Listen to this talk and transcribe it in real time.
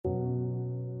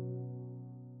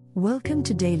Welcome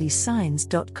to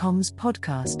dailysigns.com's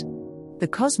podcast. The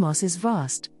cosmos is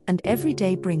vast, and every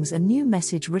day brings a new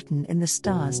message written in the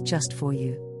stars just for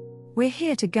you. We're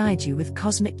here to guide you with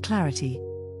cosmic clarity.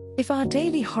 If our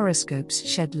daily horoscopes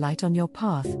shed light on your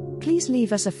path, please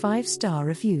leave us a 5-star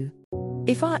review.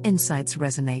 If our insights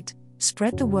resonate,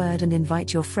 spread the word and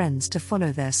invite your friends to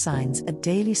follow their signs at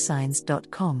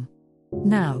dailysigns.com.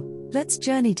 Now, let's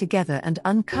journey together and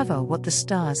uncover what the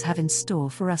stars have in store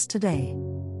for us today.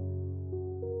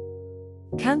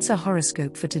 Cancer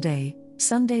horoscope for today,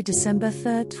 Sunday, December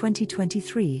 3,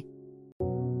 2023.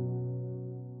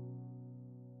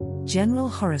 General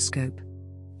horoscope.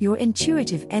 Your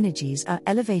intuitive energies are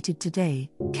elevated today,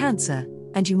 Cancer,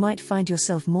 and you might find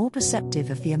yourself more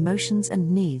perceptive of the emotions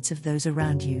and needs of those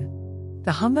around you.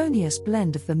 The harmonious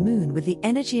blend of the moon with the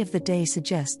energy of the day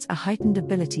suggests a heightened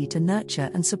ability to nurture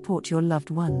and support your loved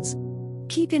ones.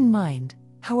 Keep in mind,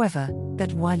 however,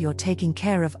 that while you're taking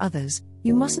care of others,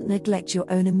 you mustn't neglect your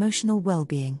own emotional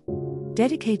well-being.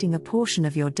 Dedicating a portion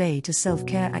of your day to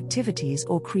self-care activities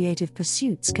or creative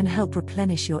pursuits can help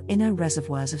replenish your inner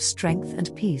reservoirs of strength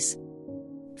and peace.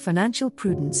 Financial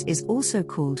prudence is also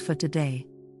called for today.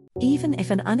 Even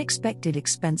if an unexpected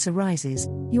expense arises,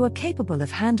 you are capable of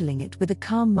handling it with a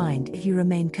calm mind if you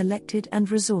remain collected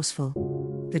and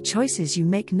resourceful. The choices you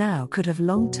make now could have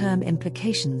long-term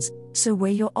implications, so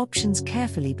weigh your options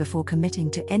carefully before committing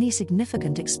to any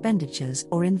significant expenditures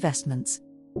or investments.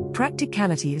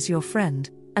 Practicality is your friend,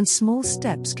 and small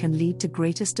steps can lead to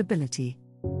greater stability.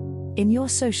 In your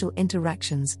social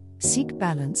interactions, seek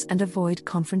balance and avoid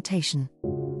confrontation.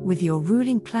 With your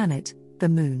ruling planet, the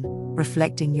moon,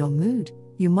 reflecting your mood,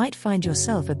 you might find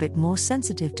yourself a bit more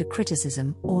sensitive to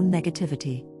criticism or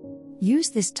negativity.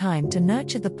 Use this time to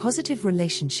nurture the positive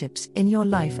relationships in your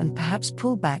life and perhaps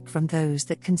pull back from those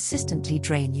that consistently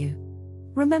drain you.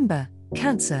 Remember,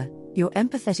 Cancer, your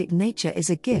empathetic nature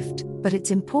is a gift, but it's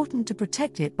important to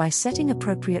protect it by setting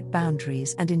appropriate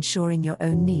boundaries and ensuring your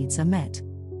own needs are met.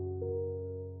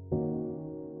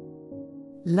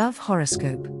 Love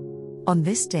horoscope. On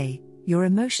this day, your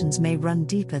emotions may run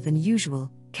deeper than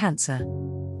usual, Cancer.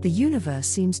 The universe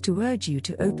seems to urge you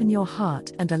to open your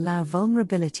heart and allow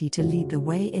vulnerability to lead the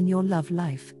way in your love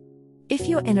life. If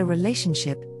you're in a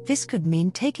relationship, this could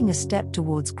mean taking a step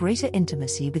towards greater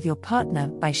intimacy with your partner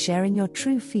by sharing your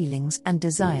true feelings and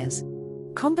desires.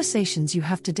 Conversations you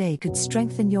have today could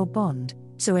strengthen your bond,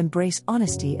 so embrace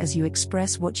honesty as you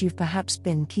express what you've perhaps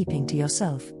been keeping to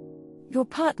yourself. Your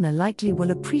partner likely will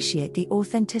appreciate the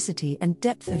authenticity and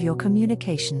depth of your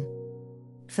communication.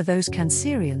 For those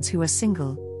Cancerians who are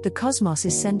single, the cosmos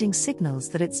is sending signals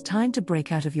that it's time to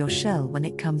break out of your shell when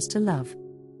it comes to love.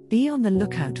 Be on the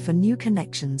lookout for new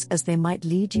connections as they might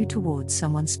lead you towards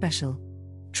someone special.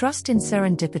 Trust in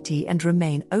serendipity and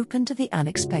remain open to the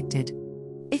unexpected.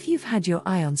 If you've had your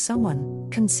eye on someone,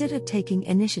 consider taking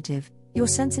initiative. Your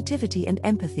sensitivity and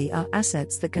empathy are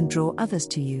assets that can draw others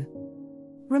to you.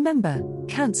 Remember,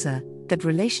 Cancer, that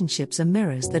relationships are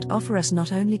mirrors that offer us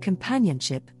not only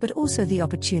companionship but also the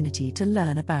opportunity to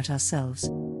learn about ourselves.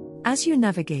 As you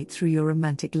navigate through your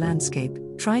romantic landscape,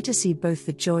 try to see both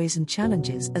the joys and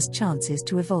challenges as chances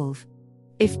to evolve.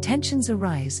 If tensions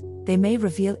arise, they may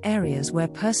reveal areas where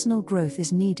personal growth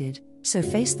is needed, so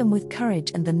face them with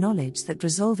courage and the knowledge that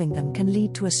resolving them can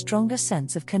lead to a stronger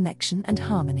sense of connection and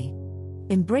harmony.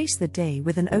 Embrace the day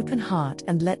with an open heart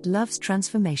and let love's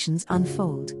transformations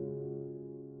unfold.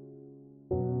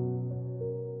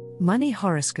 Money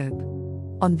horoscope.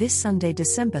 On this Sunday,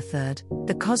 December 3rd,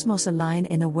 the cosmos align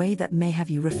in a way that may have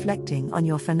you reflecting on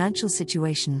your financial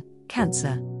situation,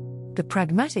 Cancer. The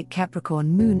pragmatic Capricorn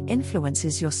moon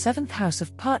influences your 7th house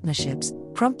of partnerships,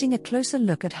 prompting a closer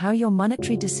look at how your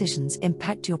monetary decisions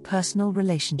impact your personal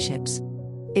relationships.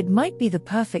 It might be the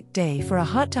perfect day for a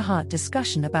heart-to-heart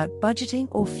discussion about budgeting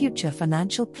or future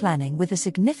financial planning with a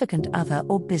significant other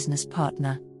or business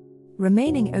partner.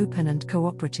 Remaining open and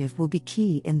cooperative will be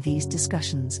key in these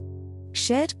discussions.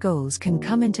 Shared goals can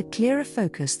come into clearer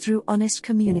focus through honest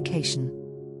communication.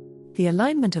 The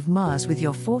alignment of Mars with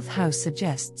your 4th house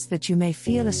suggests that you may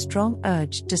feel a strong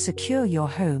urge to secure your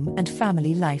home and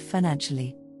family life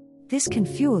financially. This can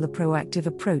fuel a proactive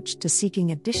approach to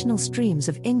seeking additional streams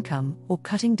of income or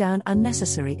cutting down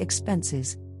unnecessary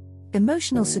expenses.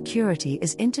 Emotional security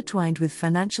is intertwined with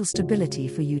financial stability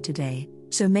for you today,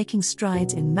 so making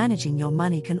strides in managing your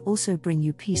money can also bring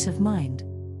you peace of mind.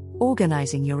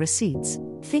 Organizing your receipts,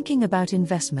 thinking about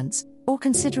investments, or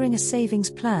considering a savings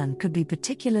plan could be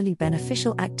particularly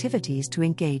beneficial activities to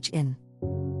engage in.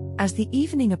 As the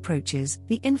evening approaches,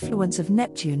 the influence of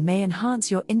Neptune may enhance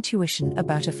your intuition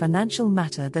about a financial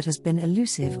matter that has been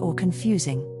elusive or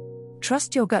confusing.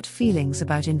 Trust your gut feelings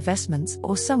about investments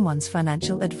or someone's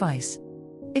financial advice.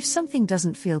 If something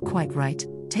doesn't feel quite right,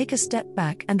 take a step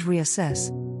back and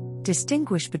reassess.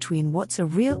 Distinguish between what's a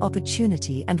real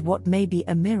opportunity and what may be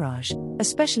a mirage,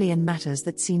 especially in matters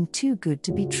that seem too good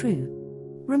to be true.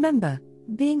 Remember,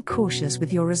 being cautious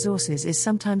with your resources is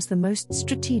sometimes the most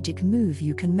strategic move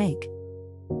you can make.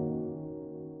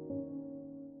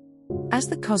 As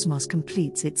the cosmos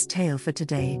completes its tale for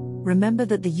today, remember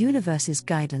that the universe's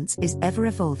guidance is ever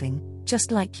evolving,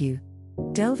 just like you.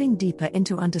 Delving deeper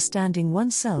into understanding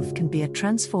oneself can be a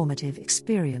transformative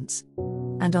experience.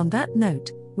 And on that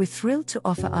note, we're thrilled to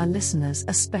offer our listeners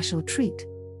a special treat.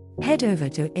 Head over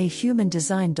to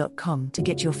ahumandesign.com to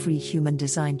get your free human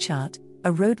design chart,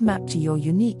 a roadmap to your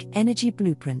unique energy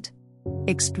blueprint.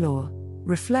 Explore,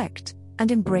 reflect,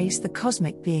 and embrace the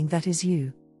cosmic being that is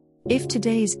you. If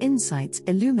today's insights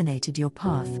illuminated your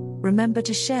path, remember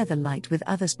to share the light with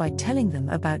others by telling them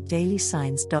about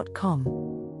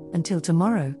dailysigns.com. Until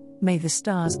tomorrow, may the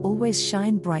stars always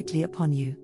shine brightly upon you.